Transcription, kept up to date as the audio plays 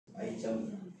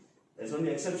ekam. There's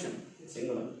only exception,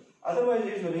 singular. Otherwise,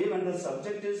 usually when the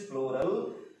subject is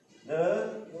plural,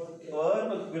 the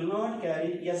verb will not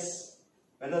carry yes.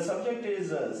 When the subject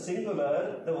is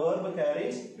singular, the verb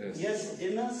carries yes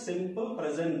in a simple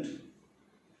present.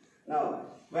 Now,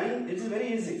 when it is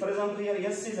very easy, for example, here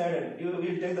yes is added. You will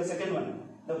take the second one.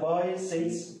 The boy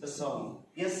sings the song.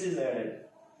 Yes is added.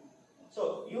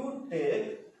 So you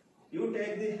take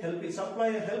the helping, supply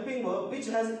a helping verb which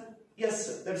has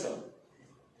yes. That's all.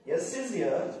 Yes is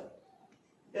here.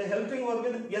 A helping verb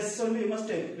with yes only you must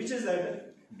take. Which is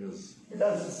that? Does.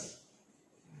 Does.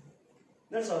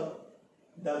 That's all.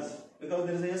 Does. Because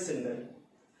there is a yes in there.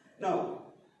 Now,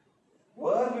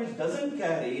 verb which doesn't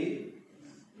carry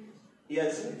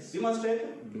yes, you must take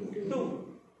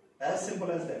do. As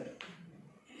simple as that.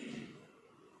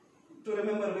 To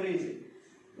remember very easy.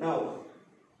 Now,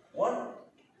 what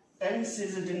tense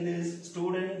is it in this?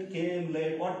 Student came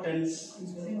late. What tense?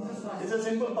 It's a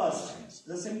simple past. It's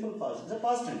a simple past. It's a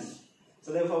past tense.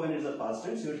 So therefore, when it's a past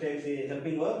tense, you take the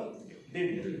helping verb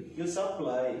did. You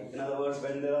supply. In other words,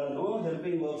 when there are no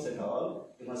helping verbs at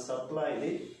all, you must supply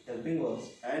the helping verbs.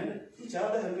 And which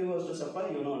are the helping verbs to supply?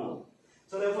 You know now.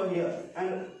 So therefore, here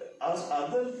and as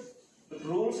other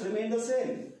rules remain the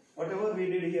same. Whatever we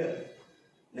did here,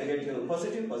 negative,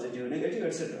 positive, positive, negative,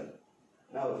 etc.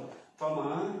 Now,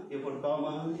 comma, you put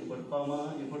comma, you put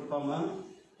comma, you put comma.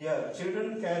 Here,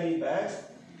 children carry bags.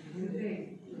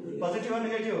 Positive or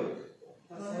negative?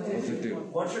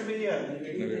 Positive. What should be here?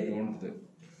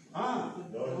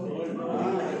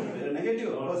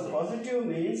 Negative. Positive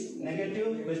means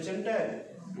negative question tag.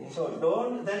 So,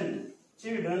 don't then.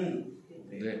 Children.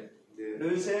 They. Do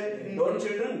you say don't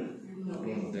children?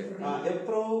 Don't they.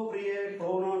 Appropriate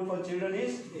pronoun for children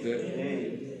is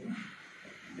they.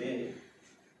 They.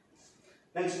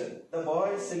 Next, the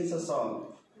boy sings a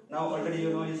song. Now already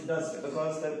you know it does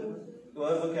because the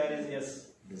verb carries yes.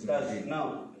 Does.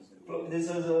 Now, this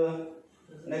is a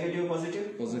negative,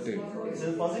 positive? Positive. This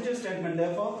is a positive statement,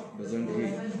 therefore? Doesn't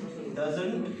he.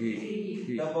 Doesn't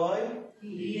He. the boy?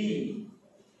 He.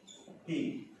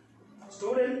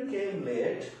 Student came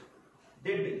late.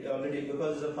 Did already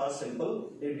because it's a past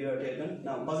simple. Did you have taken?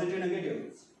 Now, positive,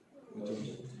 negative?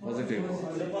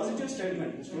 Positive. The positive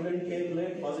statement. Student came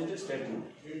late, positive statement.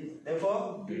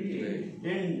 Therefore, Didn't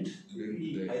didn't.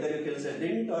 they. Either you can say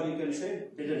didn't or you can say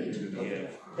didn't. Okay.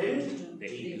 Didn't.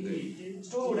 They.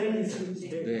 Student.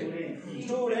 They.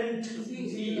 Student.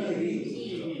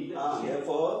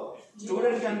 Therefore,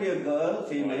 student can be a girl,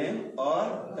 female, or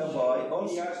a boy, or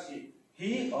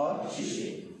he or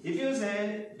she. If you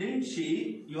say didn't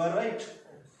she, you are right.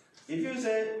 If you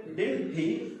say didn't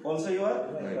he, also you are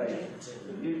right.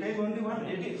 You take only one,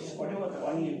 it is whatever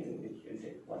one you can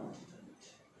take one.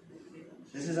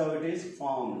 This is how it is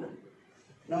formed.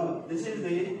 Now this is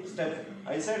the step.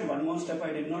 I said one more step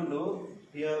I did not do.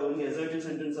 Here only assertive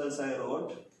sentences I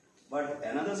wrote, but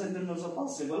another sentence also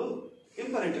possible.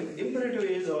 Imperative. Imperative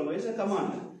is always a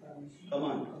command.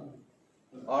 Command.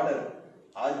 Order.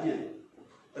 Ajna.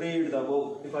 Read the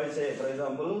book. If I say, for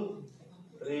example,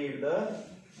 read the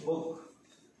book.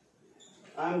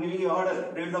 I am giving you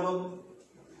order. Read the book.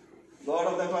 Go out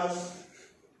of the class.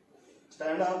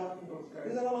 Stand up.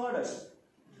 These are all orders.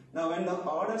 Now, when the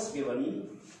orders given,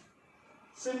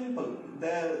 simple.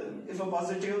 If a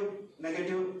positive,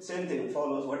 negative, same thing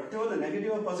follows. Whatever the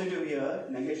negative or positive here,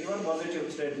 negative or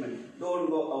positive statement, don't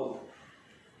go out.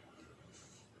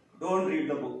 Don't read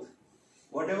the book.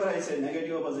 Whatever I say,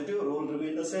 negative or positive, rule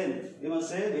remain the same. You must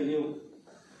say, will you?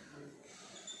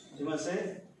 You must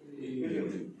say, will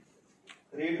you?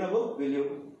 Read the book, will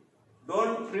you?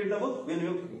 Don't read the book, will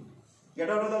you? Get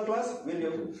out of the class, will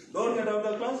you? Don't get out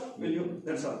of the class, will you?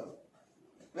 That's all.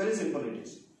 Very simple it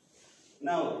is.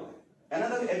 Now,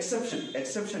 another exception.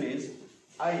 Exception is,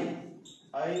 I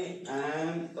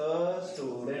am a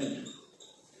student.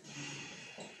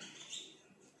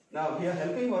 Now, here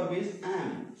helping verb is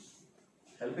am.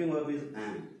 Helping verb is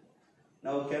am.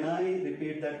 Now, can I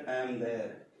repeat that am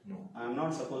there? No. I am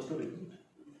not supposed to repeat.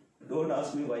 Don't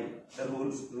ask me why. The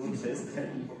rule says that.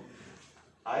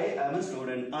 I am a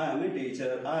student, I am a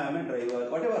teacher, I am a driver,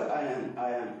 whatever I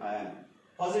am.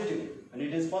 Positive. And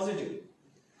it is positive.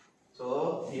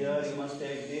 So, here you must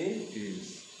take the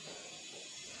Is.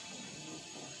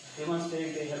 You must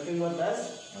take the helping verb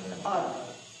as are.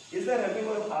 Is there helping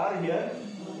verb are here?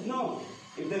 No.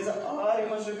 If there is a are, you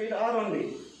must repeat are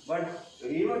only. But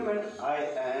even when I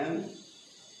am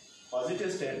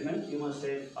positive statement, you must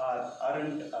say are,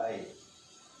 aren't I.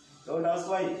 Don't ask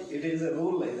why. It is a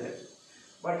rule like that.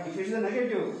 But if it is a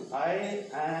negative, I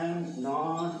am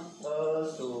not a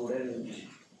student.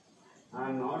 I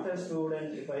am not a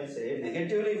student, if I say,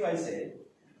 negatively if I say,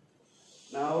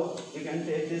 now you can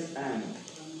take this am.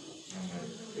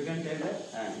 You can take that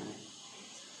am.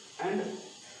 And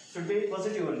should be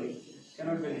positive only,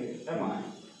 cannot be negative. Am I?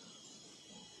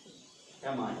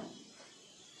 Am I?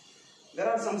 There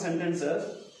are some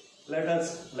sentences. Let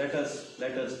us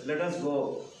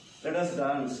go, let us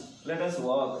dance, let us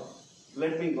walk,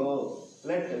 let me go,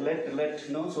 let,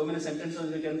 no, so many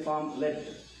sentences we can form let.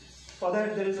 For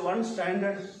that there is one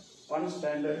standard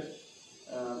question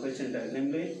tag,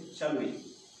 namely, shall we?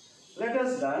 Let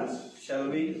us dance, shall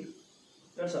we?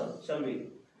 That's all, shall we?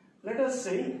 Let us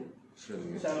sing,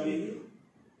 shall we?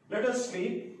 Let us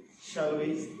sleep, shall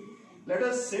we? Let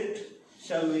us sit,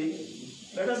 shall we?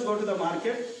 Let us go to the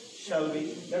market, shall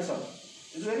we? That's all.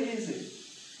 It's very easy.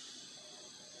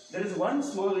 There is one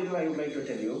small little I would like to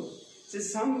tell you. See,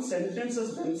 some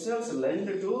sentences themselves lend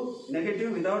to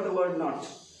negative without the word not.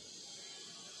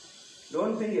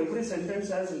 Don't think every sentence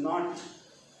has not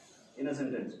in a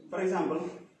sentence. For example,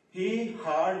 he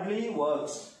hardly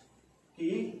works.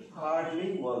 He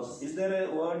hardly works. Is there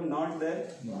a word not there?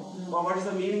 No. Or what is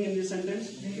the meaning in this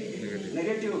sentence? Negative.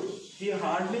 Negative. He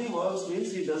hardly works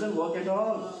means he doesn't work at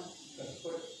all.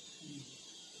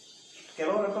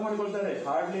 ಕೆಲವರು ಅರ್ಥ ಮಾಡಿಕೊಳ್ತಾರೆ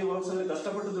hardly works ಅಂದ್ರೆ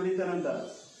ಕಷ್ಟಪಟ್ಟು ದುಡಿತಾನೆ ಅಂತ.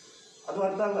 ಅದು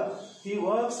ಅರ್ಥ ಅಲ್ಲ. He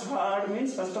works hard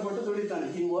means ಕಷ್ಟಪಟ್ಟು ದುಡಿತಾನೆ.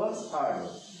 He works hard.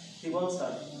 He works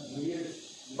hard.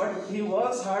 But he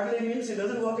works hardly means he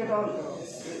doesn't work at all.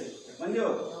 ಮಂಜು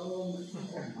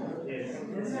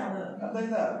ಅರ್ಥ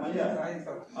ಆಯ್ತಾ ಮಂಜ?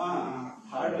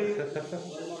 Hardly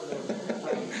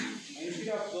instead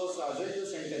of those other two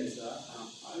sentences,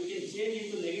 we can change it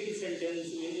to negative sentence.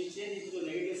 When we change it to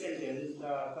negative sentence,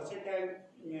 the first time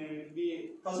will be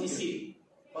positive.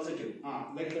 Positive.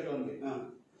 Like that only.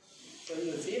 So in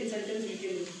the same sentence, we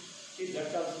can see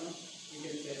that also. We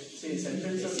can say. See,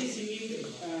 sentences. She is singing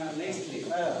nicely.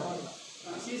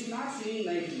 She is not singing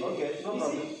nicely. Okay, no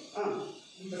problem.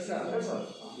 That's all. That's all.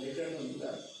 Like that only.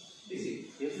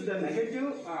 If the negative,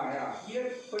 Here,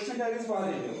 question tag is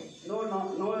positive. no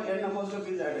n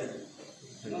apostrophe is added.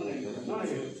 No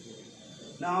negative.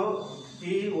 Now,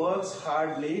 he works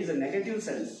hardly is a negative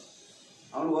sense.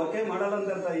 ಅವನು ವರ್ಕೇ ಮಾಡಲ್ಲ ಅಂತ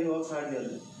ಅರ್ಥ. he works hardly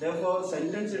ಅಂದ್ರೆ. Therefore,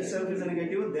 sentence itself is a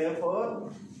negative. Therefore,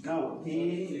 now he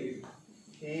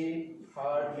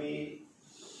hardly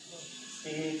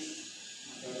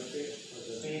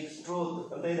speaks truth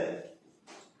ಅಂತ ಇದೆ.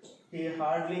 He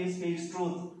hardly speaks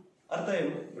truth. ಅರ್ಥ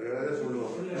ಏನು?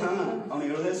 ಅವನು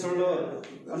ಹೇಳೋದೇ ಸುಳ್ಳು,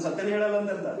 ಅವನು ಸತ್ಯನೇ ಹೇಳಲ್ಲ ಅಂತ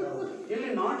ಅರ್ಥ. ಇಲ್ಲಿ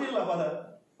ನಾಟ್ ಇಲ್ಲ ಪದ,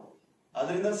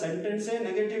 ಅದರಿಂದ ಸೆಂಟೆನ್ಸೇ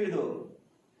ನೆಗೆಟಿವ್ ಇದು.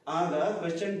 ಆಗ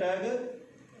ಕ್ವೆಶ್ಚನ್ ಟ್ಯಾಗ್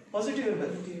ಪಾಸಿಟಿವ್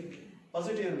ಇರ್ಬೇಕು.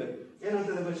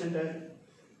 ಏನಂತದೆ ಕ್ವೆಶ್ಚನ್ ಟ್ಯಾಗ್?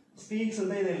 ಸ್ಪೀಕ್ಸ್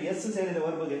ಅಂತ ಇದೆ, ಎಸ್ ಸೇರಿದೆ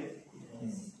ವರ್ಬ್ಗೆ.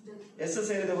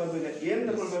 ಏನ್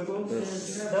ತಗೊಳ್ಬೇಕು?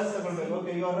 ಡಸ್ ತಗೊಳ್ಬೇಕು.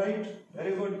 Okay, you are right,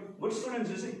 very good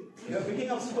students. U C you are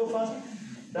picking up so fast.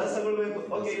 Does ತಗೊಳ್ಬೇಕು.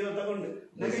 ಓಕೆ, ಇದು ತಗೊಂಡು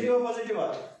ನೆಗೆಟಿವ್ ಪಾಸಿಟಿವ್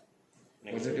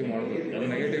ಪಾಸಿಟಿವ್ ಮಾಡಬೇಕು. ಅದು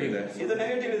ನೆಗೆಟಿವ್ ಇದೆ, ಇದು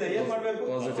ನೆಗೆಟಿವ್ ಇದೆ. ಏನ್ ಮಾಡ್ಬೇಕು?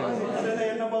 ಅದರಿಂದ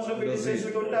ಏನು ಪಾಸಿಟಿವ್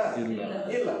ಸೇರಿಸ್ಲಿಕ್ಕೆ ಉಂಟಾ?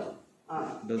 ಇಲ್ಲ.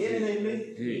 ಏನಿದೆ ಇಲ್ಲಿ?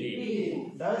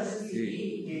 ಡಸ್ ಹಿ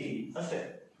ಅಷ್ಟೇ.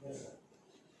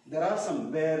 There are some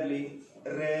rarely,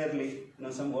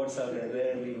 some words are there,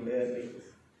 rarely,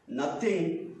 nothing,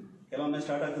 ಕೆಲವೊಮ್ಮೆ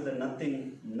ಸ್ಟಾರ್ಟ್ ಆಗ್ತದೆ nothing,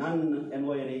 none,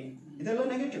 NONE, ಇದೆಲ್ಲ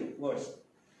ನೆಗೆಟಿವ್ ವರ್ಡ್ಸ್.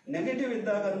 ನೆಗೆಟಿವ್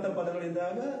ಇದ್ದಾಗ ಅಂತ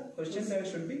ಪದಗಳಿದ್ದಾಗ question tag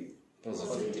should be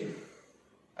positive.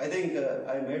 I think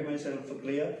I made myself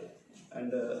clear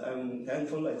and I'm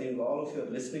thankful. I think all of you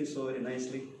are listening so very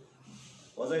nicely.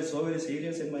 Was I so very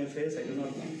serious in my face? I do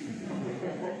not know.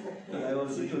 I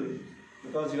was little,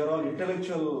 because you are all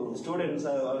intellectual students,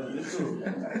 I was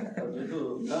little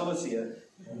nervous here.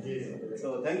 So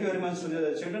thank you very much to the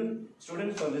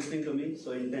students for listening to me so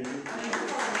intently.